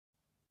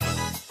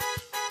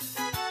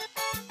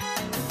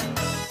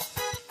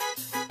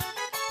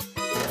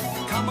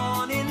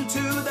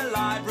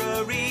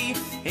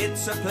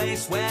it's a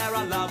place where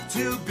I love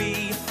to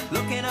be.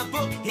 Look in a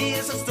book,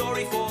 here's a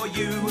story for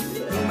you.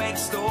 Who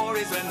makes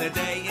stories when the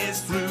day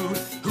is through?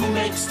 Who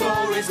makes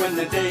stories when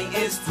the day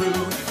is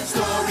through?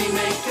 Story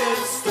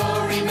makers,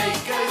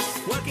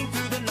 working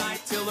through the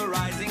night till the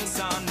rising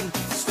sun.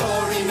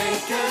 Story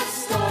makers,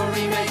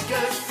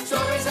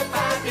 stories are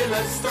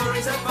fabulous,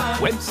 stories are fun.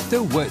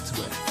 Webster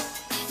Wordsworth.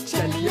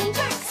 Jelly and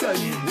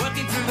Jackson,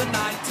 working through the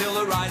night till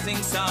the rising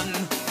sun.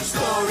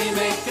 Story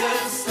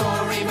makers,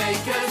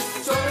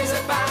 stories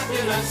are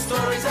fabulous,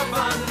 stories are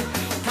fun.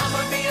 Come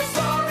and be a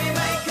story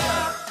maker.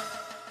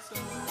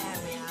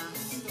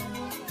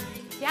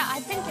 Yeah,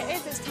 I think it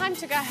is. It's time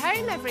to go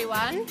home,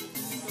 everyone.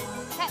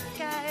 Let's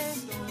go.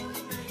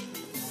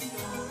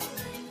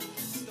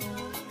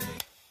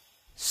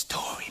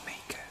 Story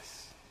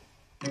makers.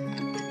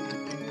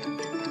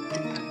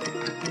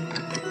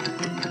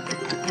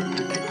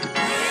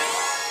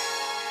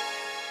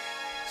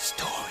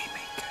 Story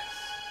makers.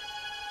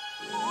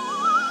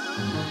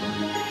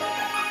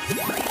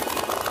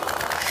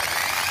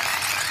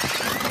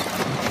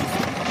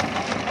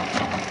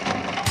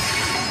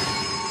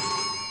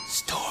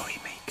 Story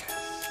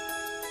makers.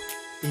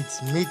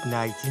 It's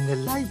midnight in the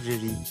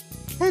library.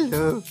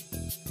 Hello.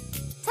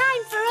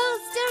 Time for all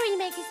story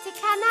makers to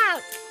come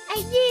out. Are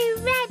you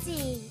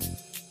ready?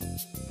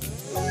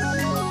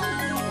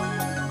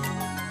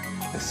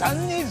 The sun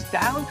is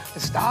down, the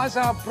stars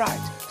are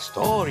bright.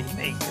 Story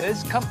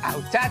makers come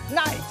out at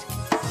night.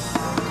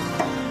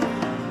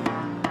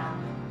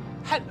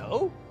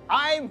 Hello,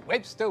 I'm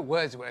Webster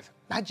Wordsworth,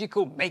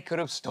 magical maker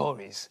of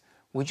stories.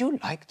 Would you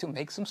like to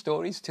make some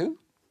stories too?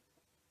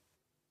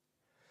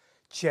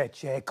 Che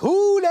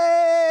kule,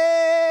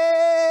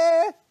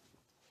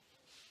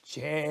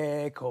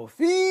 che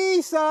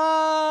kofisa,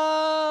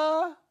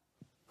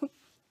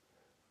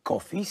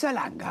 kofisa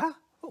langa,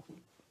 oh,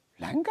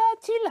 langa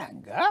ti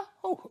langa.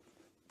 Oh,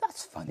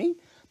 that's funny.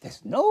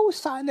 There's no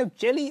sign of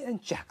Jelly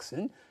and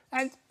Jackson.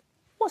 And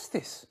what's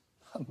this?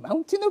 A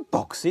mountain of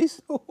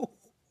boxes?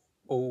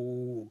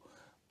 Oh,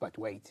 but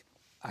wait.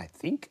 I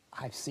think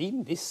I've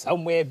seen this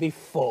somewhere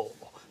before.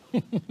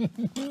 I'm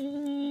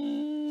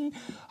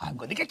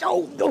going to get you.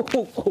 Oh, no. I'm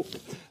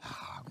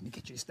going to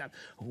get you this time.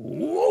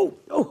 Oh,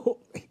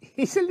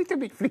 it's a little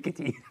bit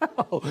flickety.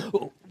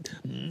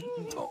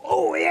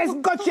 Oh, yes,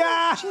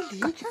 gotcha!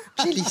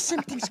 Jelly,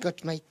 something's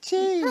got my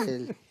tail.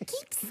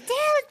 Keep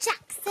still,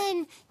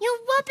 Jackson. You're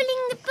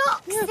wobbling the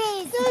boxes.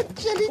 No,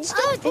 Jelly,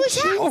 stop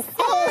pushing.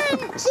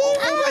 Jackson!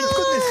 My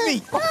goodness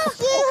me.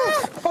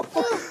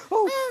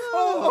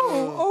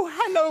 Oh,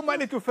 hello, my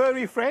little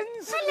furry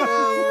friends.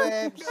 Hello,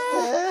 Webster.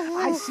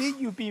 I see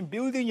you've been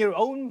building your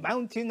own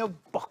mountain of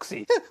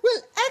boxes.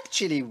 Well,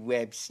 actually,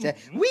 Webster,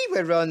 we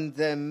were on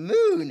the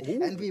moon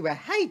and we were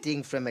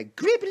hiding from a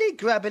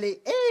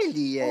gribbly-grubbly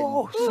alien.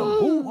 Oh, so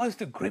who was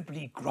the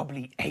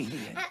gribbly-grubbly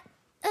alien?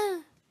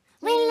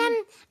 Well,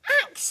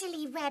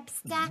 actually,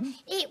 Webster,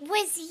 it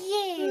was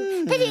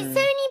you. But it's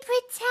only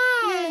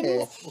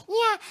pretend.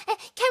 Yeah.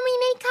 Can we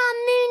make our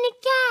moon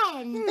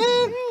again?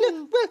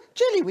 Well,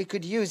 Jelly, we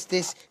could use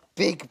this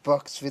big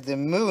box for the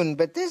moon,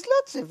 but there's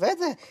lots of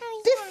other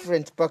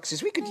different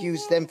boxes. We could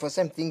use them for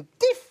something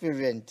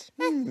different.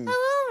 Oh,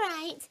 all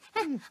right.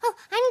 I'm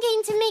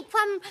going to make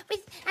one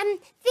with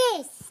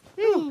this.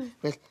 Well,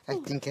 I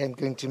think I'm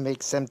going to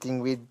make something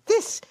with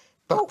this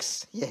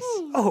box, yes.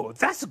 Oh,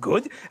 that's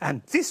good.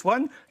 And this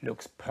one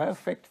looks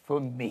perfect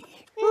for me.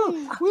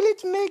 Will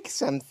it make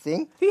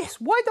something? Yes,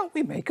 why don't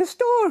we make a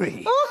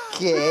story?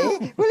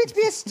 Okay. Will it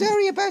be a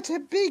story about a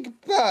big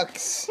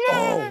box?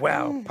 Oh,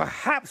 well,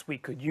 perhaps we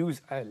could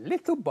use a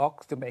little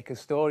box to make a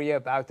story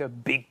about a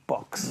big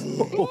box.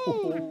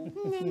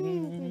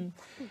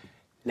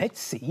 Let's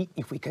see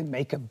if we can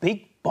make a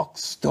big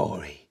box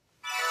story.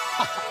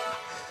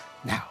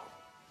 Now,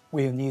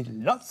 we'll need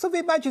lots of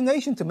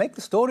imagination to make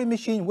the story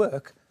machine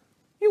work.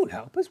 You'll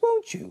help us,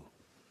 won't you?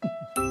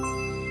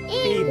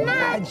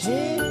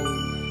 Imagine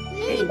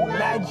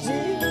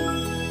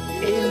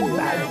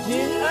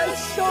a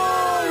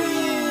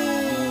story!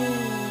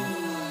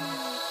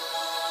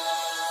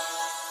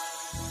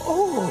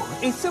 Oh,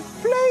 it's a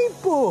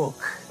playbook!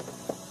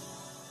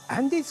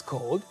 And it's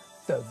called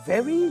The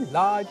Very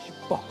Large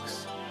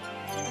Box.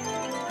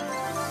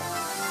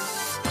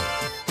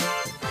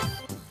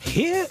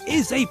 Here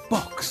is a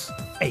box,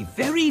 a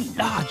very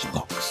large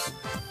box.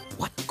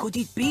 What could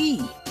it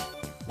be?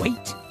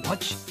 Wait,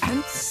 watch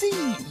and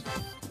see.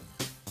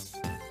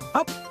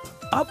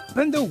 Up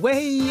and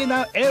away in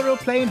our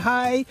aeroplane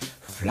high,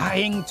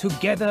 flying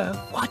together,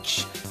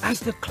 watch as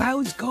the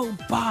clouds go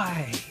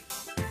by.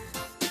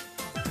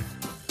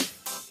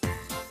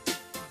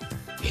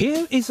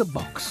 Here is a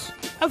box,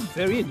 a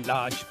very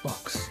large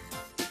box.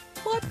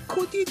 What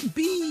could it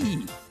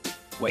be?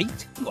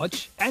 Wait,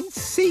 watch and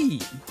see.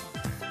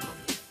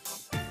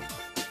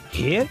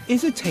 Here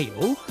is a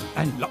table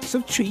and lots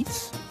of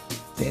treats.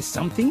 There's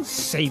something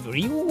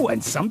savory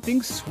and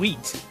something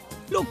sweet.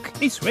 Look,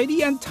 it's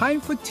ready and time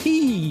for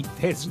tea.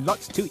 There's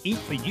lots to eat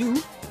for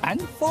you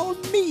and for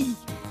me.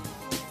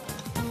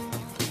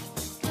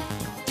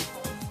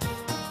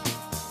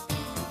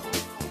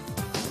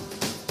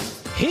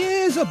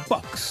 Here's a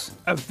box,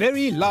 a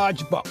very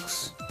large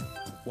box.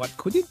 What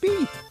could it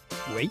be?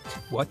 Wait,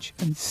 watch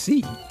and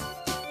see.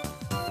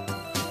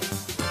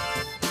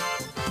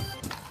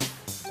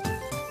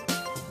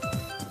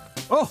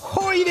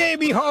 Ahoy there,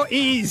 me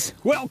hearties!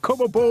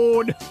 Welcome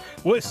aboard!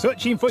 We're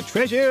searching for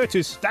treasure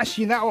to stash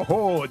in our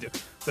hoard.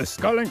 The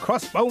skull and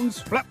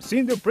crossbones flaps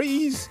in the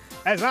breeze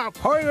as our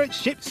pirate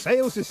ship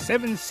sails the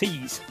seven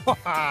seas. Ha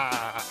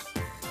ha!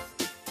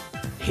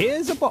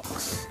 Here's a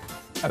box,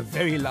 a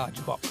very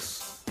large box.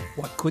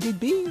 What could it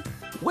be?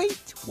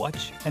 Wait,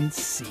 watch and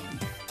see.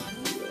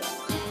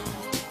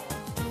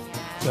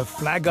 The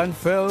flag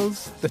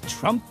unfurls, the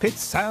trumpet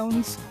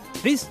sounds.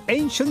 This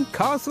ancient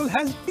castle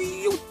has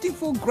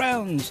beautiful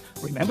grounds.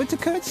 Remember to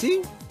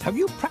curtsy. Have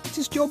you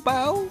practiced your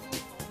bow?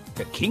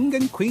 The king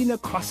and queen are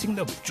crossing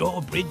the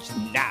drawbridge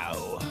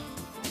now.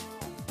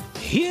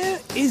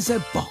 Here is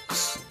a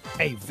box,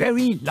 a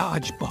very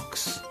large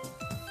box.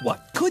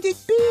 What could it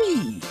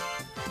be?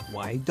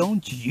 Why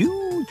don't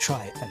you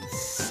try and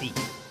see?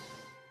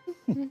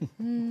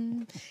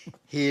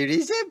 Here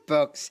is a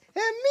box, a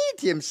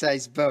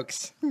medium-sized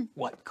box.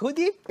 What could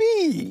it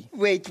be?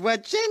 Wait,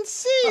 watch and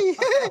see.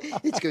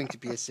 It's going to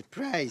be a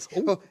surprise.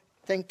 Oh,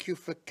 thank you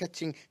for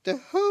cutting the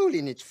hole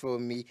in it for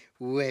me,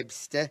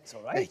 Webster. It's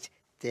all right. Right,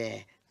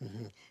 there.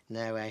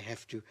 Now I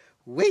have to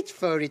wait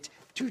for it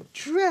to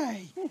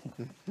dry.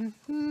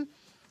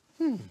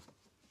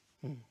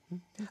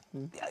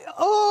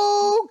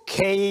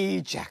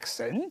 Okay,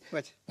 Jackson.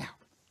 What? Now,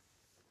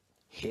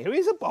 here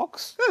is a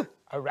box,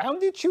 a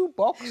rounded tube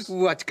box.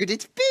 What could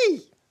it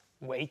be?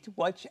 Wait,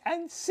 watch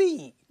and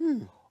see.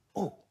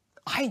 Oh,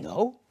 I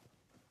know.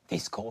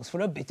 This calls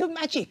for a bit of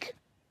magic.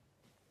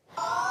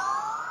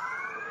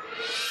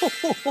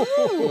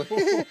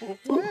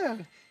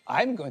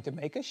 I'm going to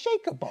make a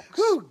shaker box.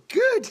 Oh,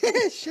 good.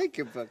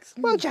 Shaker box.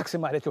 Well,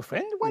 Jackson, my little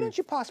friend, why don't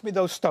you pass me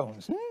those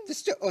stones?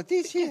 Oh,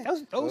 these here.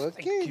 Those,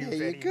 okay, thank you there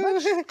very you go.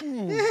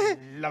 much.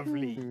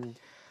 Lovely.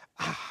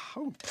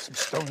 I'll put some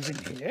stones in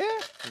here.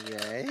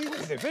 Right.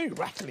 Oh, they're very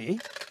rattly.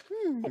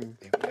 Oh,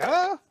 there we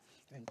are.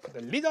 And put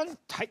the lid on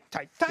tight,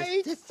 tight,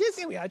 tight. Yes.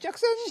 There we are,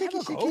 Jackson. Shake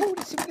Have it, a shake go. it.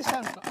 Let's see what they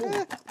sound like.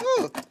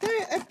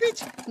 They're a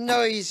bit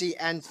noisy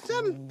and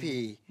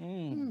thumpy.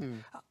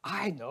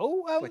 I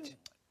know.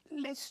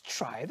 Let's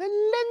try the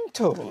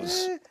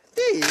lentils.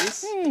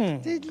 These?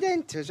 The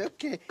lentils,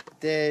 okay.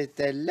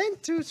 The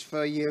lentils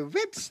for you,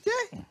 Webster.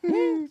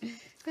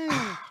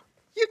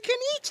 You can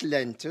eat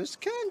lentils,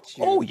 can't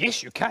you? Oh,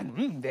 yes, you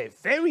can. They're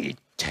very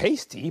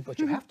tasty, but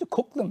you have to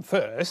cook them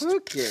first.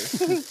 Okay.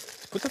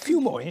 Put a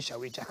few more in, shall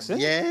we, Jackson?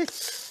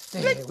 Yes.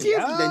 There Plenty we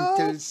of are.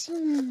 lentils.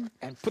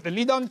 And put the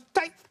lid on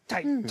tight,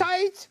 tight,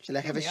 tight. Shall I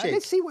have There a we are. shake?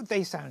 Let's see what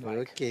they sound like.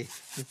 Okay.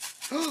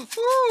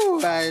 Oh,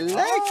 I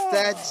like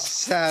that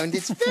sound.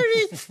 It's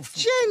very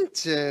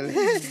gentle.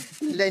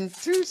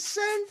 Lentils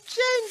sound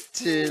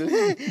gentle.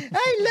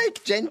 I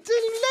like gentle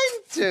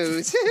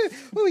lentils.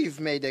 Oh, you've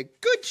made a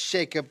good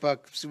shaker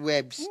box,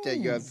 Webster.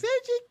 You're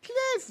very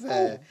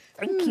clever.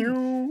 Thank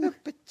you.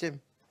 But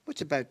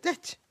what about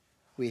that?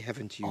 We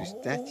haven't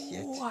used that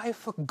yet. Oh, I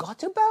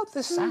forgot about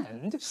the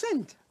sand.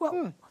 Sand.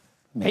 Well,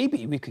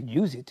 maybe we could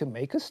use it to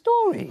make a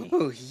story.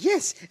 Oh,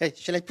 yes.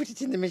 Shall I put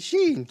it in the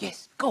machine?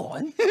 Yes, go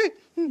on.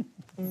 In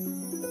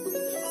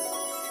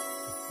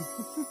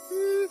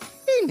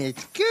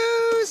it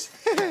goes.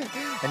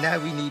 And now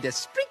we need a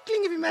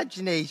sprinkling of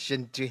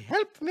imagination to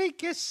help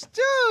make a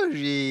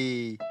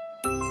story.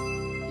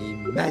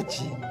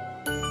 Imagine.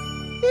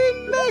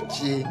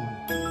 Imagine.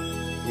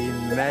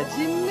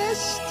 Imagine a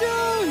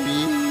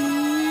story.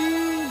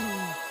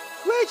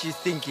 Where do you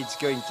think it's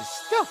going to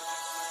stop?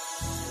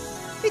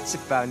 It's a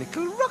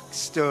Barnacle Rock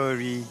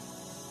story.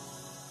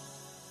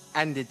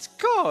 And it's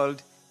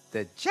called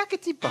The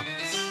Jacketybox.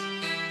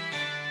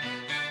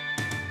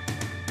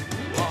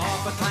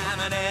 Papa Clam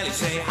and Ellie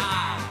say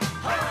hi.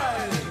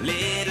 Hi.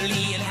 Little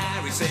Lee and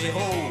Harry say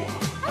ho.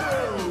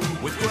 Ho.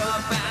 With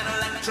Grub and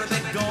Electra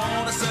they're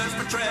gonna search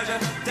for treasure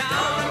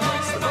down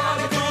amongst the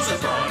barnacles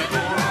of Barnacle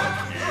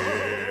Rock.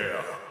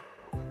 Yeah.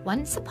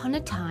 Once upon a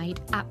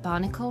tide at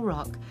Barnacle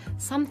Rock,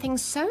 something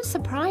so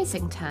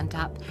surprising turned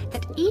up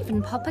that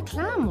even Papa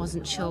Clam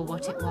wasn't sure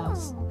what it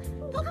was.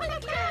 Papa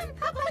Clam,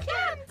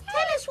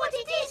 tell us what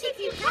it is if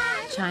you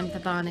can. Chimed the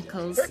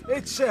barnacles.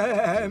 It's,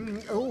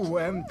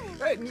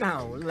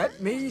 now, let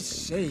me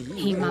see.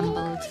 He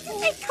mumbled.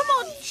 Hey, come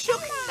on,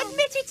 Shook,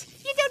 admit it.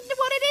 You don't know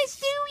what it is,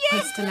 do you?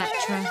 Hissed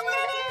Electra.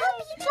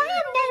 Papa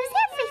Clam knows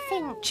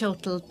everything.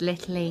 Chortled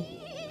Little.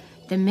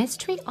 The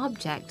mystery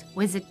object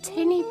was a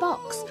tinny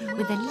box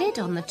with a lid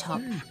on the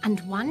top and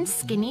one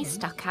skinny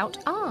stuck-out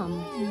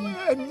arm.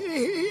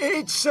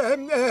 It's,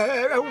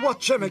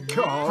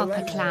 whatchamacall.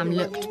 Papa Clam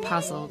looked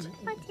puzzled.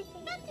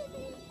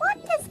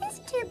 What does this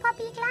do,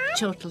 Poppy Clam?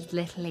 Chortled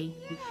Little.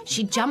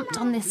 She jumped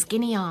on the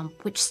skinny arm,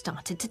 which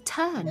started to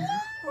turn.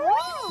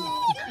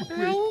 I'm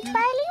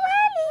twirly-whirly.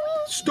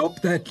 Stop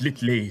that,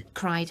 Littley.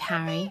 Cried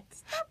Harry.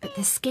 But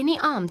the skinny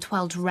arm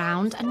twirled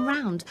round and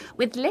round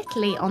with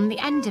Little on the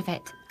end of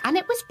it, and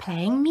it was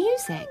playing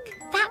music.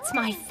 That's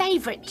my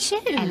favourite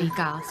tune, Ellie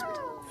gasped.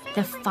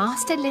 The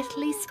faster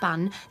Little he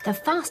spun, the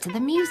faster the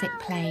music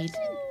played.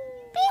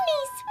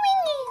 Spinny,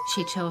 swingy.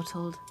 She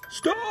chortled.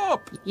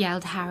 Stop!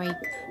 Yelled Harry.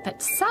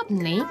 But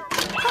suddenly,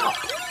 pop!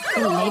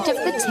 The lid of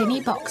the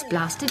tinny box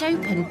blasted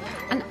open,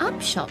 and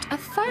up shot a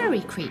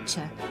furry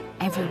creature.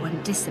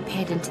 Everyone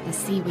disappeared into the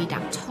seaweed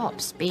at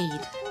top speed.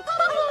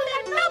 Bubble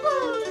and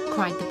bubble.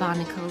 Cried the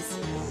barnacles.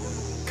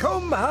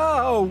 Come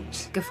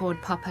out!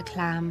 Guffawed Papa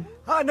Clam.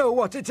 I know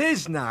what it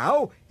is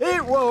now.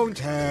 It won't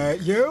hurt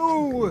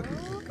you.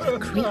 The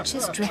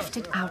creatures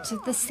drifted out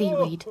of the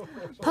seaweed.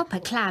 Papa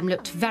Clam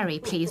looked very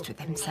pleased with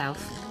himself.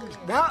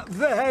 That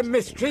there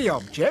mystery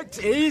object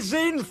is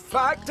in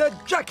fact a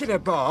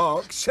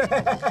Jacketybox. A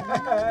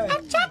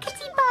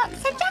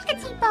Jacketybox, a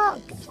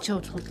Jacketybox.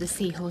 Chortled the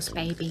seahorse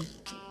baby.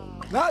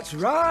 That's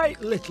right,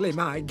 Little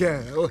my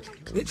girl.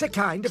 It's a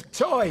kind of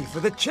toy for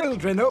the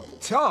children up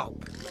top.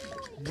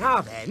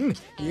 Now then,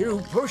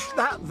 you push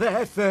that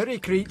there furry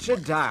creature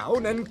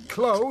down and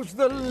close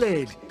the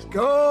lid.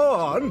 Go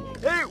on,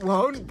 it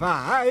won't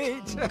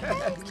bite.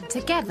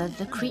 Together,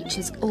 the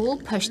creatures all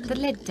pushed the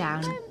lid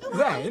down.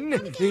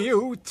 Then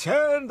you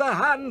turn the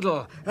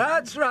handle.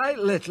 That's right,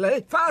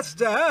 Little.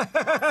 Faster.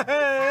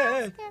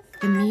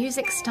 The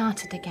music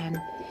started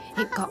again.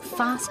 It got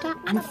faster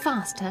and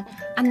faster,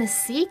 and the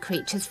sea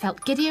creatures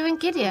felt giddier and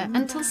giddier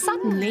until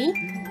suddenly...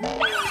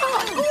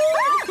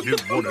 You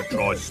want to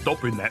try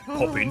stopping that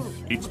popping?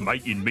 It's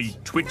making me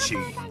twitchy.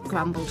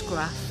 Grumbled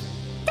Gruff.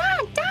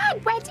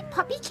 Dad, where did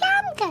Poppy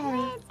Clam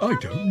go? I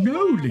don't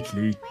know,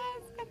 Little.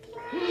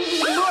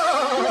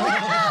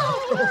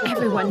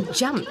 Everyone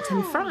jumped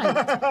and fried.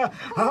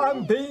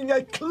 I'm being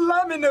a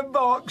clam in a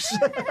box.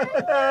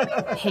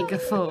 He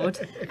guffawed.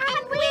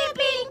 And we're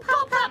being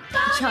pop-up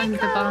barnacles. Chimed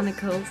the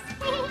barnacles.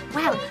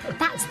 Well,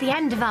 that's the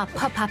end of our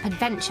pop-up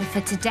adventure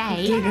for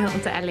today,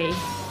 giggled Ellie.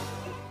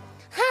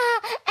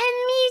 A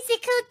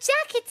musical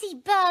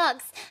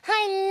Jacketybox. I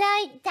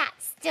like that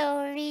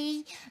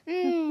story.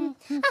 Oh,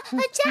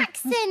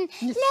 Jackson,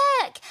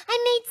 look, I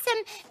made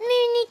some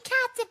moony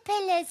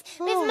caterpillars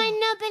with my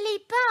knobbly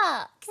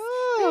box.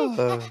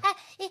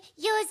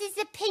 Yours is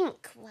a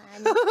pink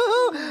one.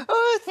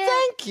 Oh,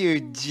 thank you,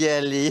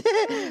 Jelly.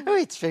 Oh,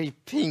 it's very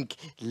pink,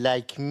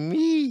 like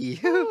me.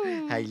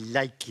 I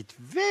like it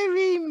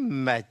very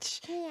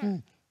much.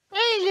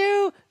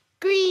 Hello,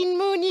 green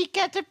moony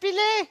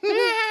caterpillar.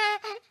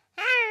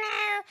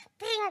 Hello,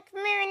 pink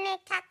moony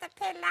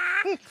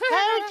caterpillar.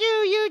 How do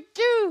you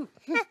do?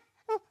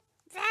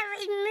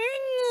 Very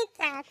moony,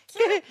 thank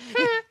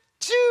you.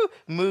 Two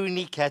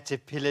moony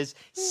caterpillars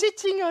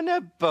sitting on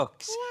a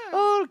box,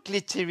 all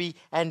glittery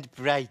and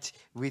bright,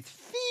 with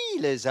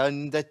feelers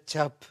on the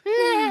top.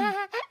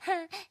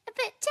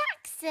 But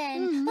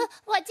Jackson,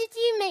 what did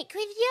you make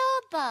with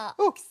your box?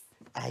 Oh,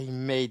 I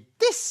made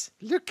this.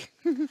 Look.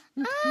 Oh,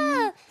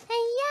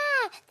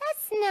 yeah,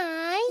 that's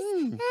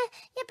nice.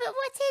 Yeah, but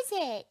what is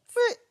it?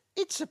 Well,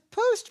 it's a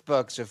post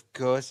box, of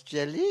course,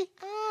 Jelly.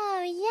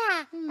 Oh,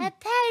 yeah, a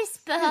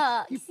post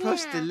box. You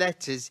post the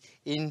letters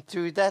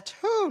into that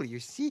hole, you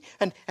see.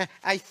 And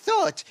I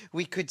thought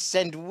we could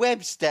send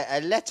Webster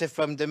a letter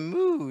from the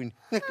moon.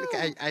 Look,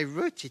 I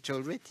wrote it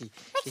already.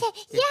 Okay,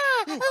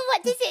 yeah.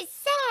 What does it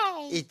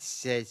say? It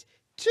says,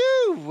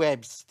 to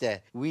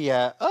Webster, we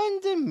are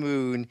on the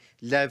moon.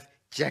 Love,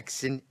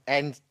 Jackson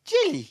and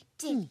Jelly.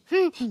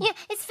 Yeah,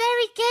 it's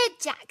very good,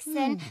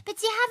 Jackson,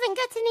 but you haven't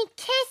got any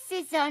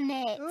kisses on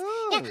it.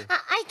 Yeah,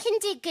 I can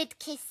do good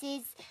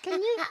kisses.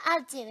 Can you?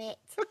 I'll do it.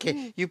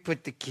 Okay, you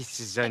put the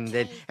kisses on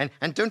then.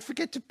 And don't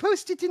forget to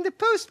post it in the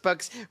post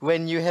box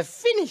when you have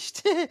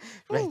finished.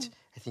 Right,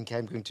 I think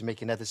I'm going to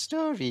make another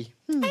story.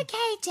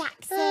 Okay,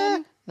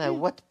 Jackson. Now,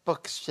 what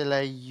box shall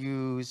I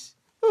use?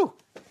 Oh,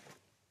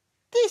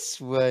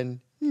 this one.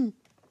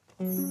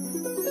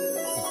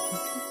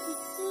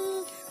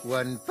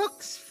 One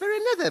box for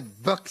another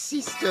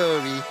boxy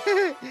story.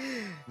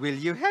 Will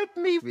you help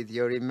me with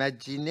your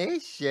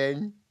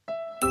imagination?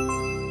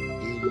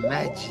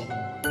 Imagine.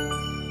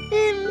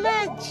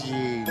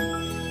 Imagine.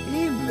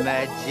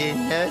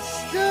 Imagine a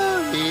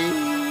story.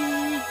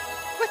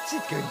 What's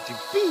it going to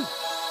be?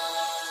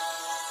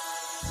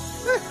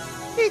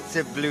 It's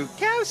a blue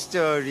cow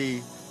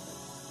story.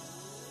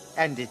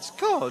 And it's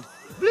called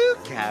Blue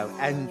Cow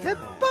and the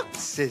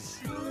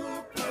Boxes.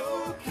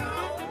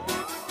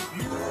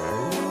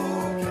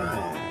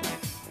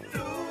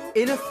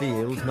 In a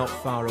field not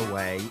far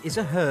away is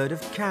a herd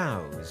of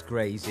cows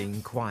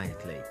grazing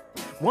quietly.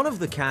 One of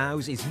the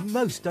cows is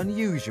most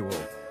unusual.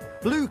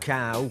 Blue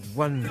Cow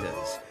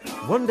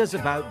wonders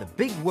about the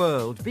big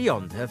world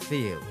beyond her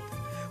field.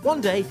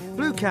 One day,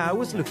 Blue Cow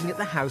was looking at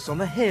the house on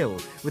the hill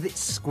with its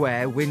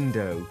square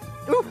window.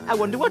 "Oh, I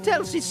wonder what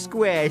else is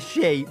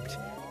square-shaped."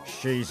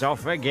 "She's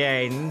off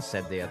again,"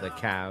 said the other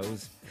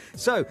cows.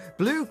 So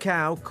Blue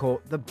Cow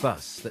caught the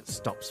bus that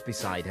stops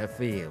beside her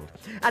field.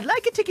 "I'd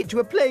like a ticket to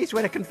a place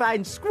where I can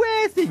find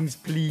square things,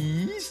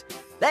 please."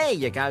 "There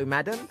you go,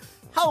 madam.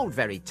 Hold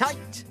very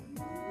tight."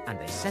 And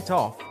they set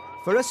off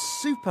for a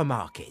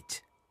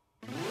supermarket.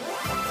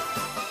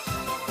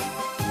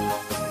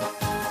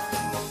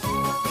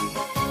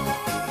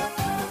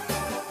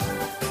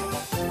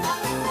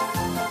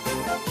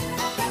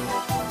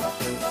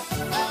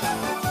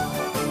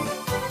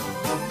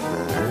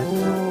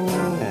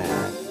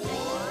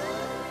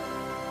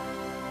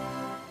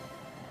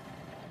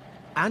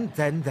 And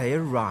then they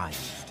arrived.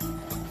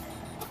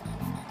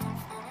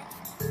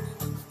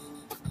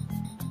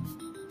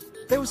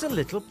 There was a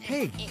little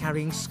pig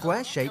carrying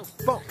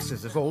square-shaped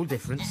boxes of all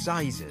different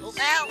sizes.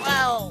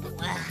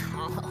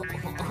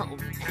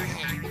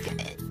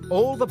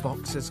 All the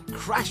boxes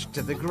crashed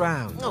to the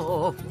ground.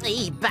 Oh,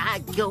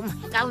 bad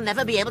gum. I'll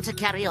never be able to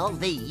carry all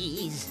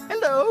these.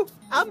 Hello,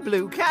 I'm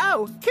Blue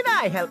Cow. Can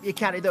I help you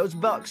carry those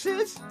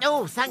boxes?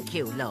 Oh, thank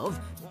you, love.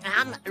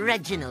 I'm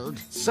Reginald.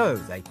 So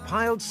they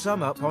piled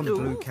some up on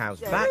Blue Cow's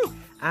back,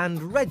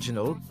 and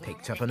Reginald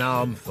picked up an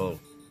armful.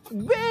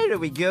 Where are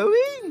we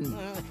going?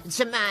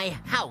 To my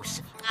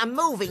house. I'm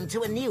moving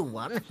to a new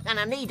one, and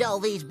I need all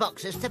these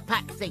boxes to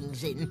pack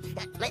things in.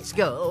 Let's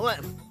go.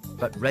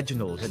 But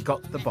Reginald had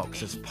got the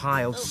boxes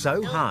piled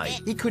so high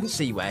he couldn't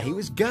see where he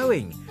was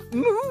going.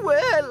 Moo,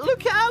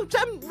 look out,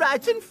 I'm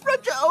right in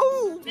front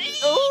of...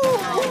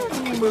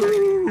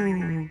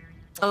 Moo.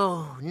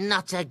 Oh,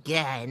 not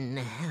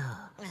again.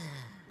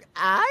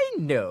 I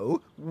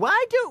know.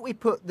 Why don't we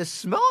put the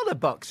smaller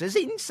boxes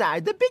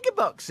inside the bigger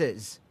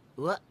boxes?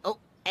 What? Oh,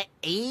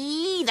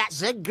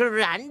 that's a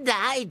grand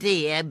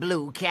idea,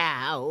 Blue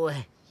Cow.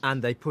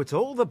 And they put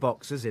all the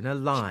boxes in a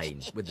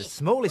line, with the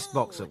smallest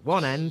box at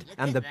one end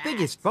and the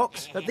biggest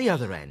box at the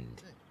other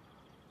end.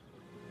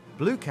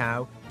 Blue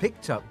Cow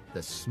picked up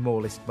the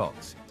smallest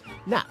box.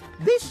 Now,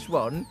 this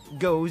one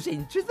goes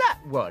into that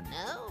one.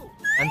 Oh.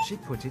 And she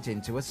put it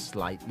into a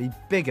slightly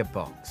bigger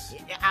box.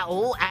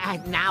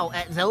 Now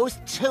those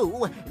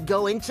two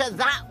go into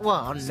that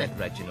one, said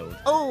Reginald.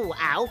 Oh,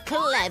 how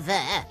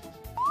clever.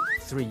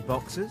 3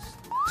 boxes,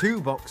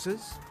 2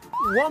 boxes,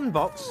 1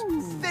 box,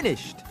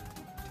 finished.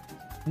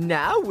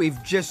 Now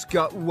we've just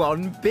got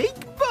one big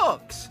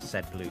box,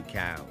 said Blue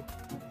Cow.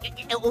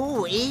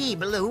 Oh,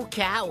 Blue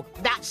Cow,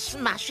 that's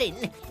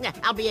smashing.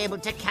 I'll be able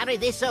to carry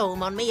this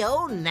home on my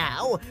own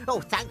now.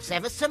 Oh, thanks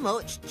ever so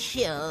much,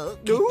 Chuck.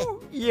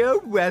 Oh, you're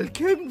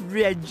welcome,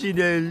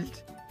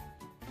 Reginald.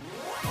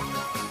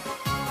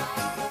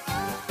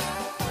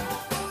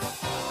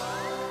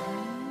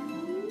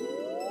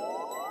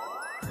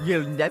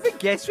 You'll never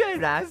guess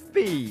where I've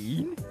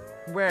been.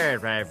 Where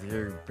have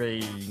you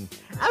been?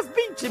 I've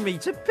been to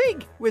meet a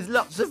pig with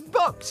lots of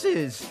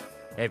boxes.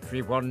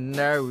 Everyone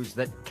knows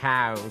that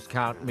cows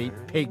can't meet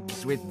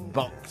pigs with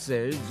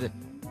boxes.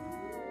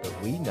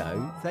 But we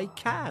know they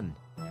can,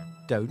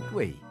 don't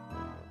we?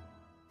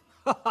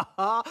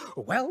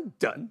 Well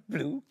done,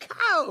 Blue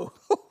Cow.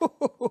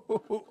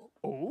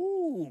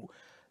 Oh,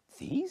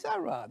 these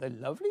are rather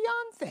lovely,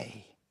 aren't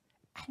they?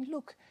 And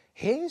look,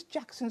 here's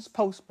Jackson's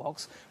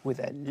postbox with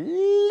a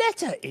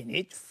letter in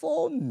it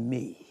for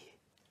me.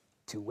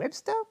 To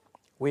Webster,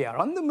 we are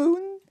on the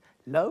moon.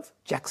 Love,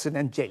 Jackson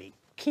and Jelly.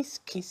 Kiss,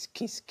 kiss,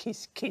 kiss,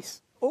 kiss,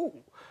 kiss.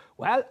 Oh,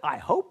 well, I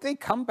hope they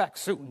come back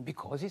soon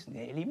because it's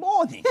nearly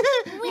morning.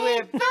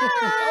 We're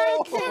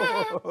back!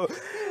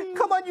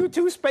 Come on, you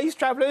two space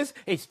travelers.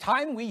 It's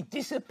time we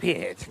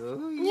disappeared.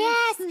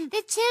 Yes,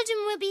 the children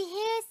will be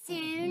here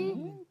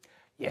soon.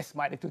 Yes,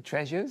 my little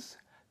treasures.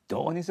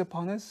 Dawn is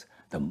upon us.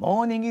 The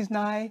morning is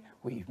nigh.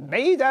 We've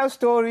made our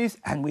stories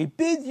and we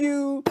bid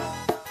you...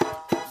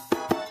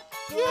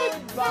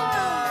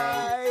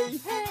 goodbye!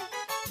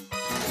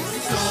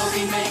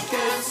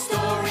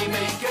 Story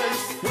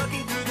makers,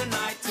 working through the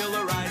night till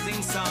the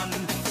rising sun.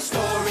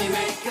 Story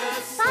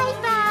makers,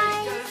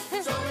 Bye-bye!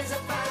 stories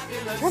are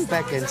fabulous. Come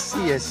back and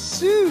see us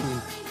soon.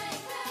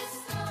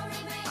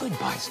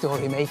 Goodbye,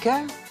 Story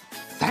Maker.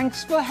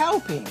 Thanks for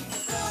helping.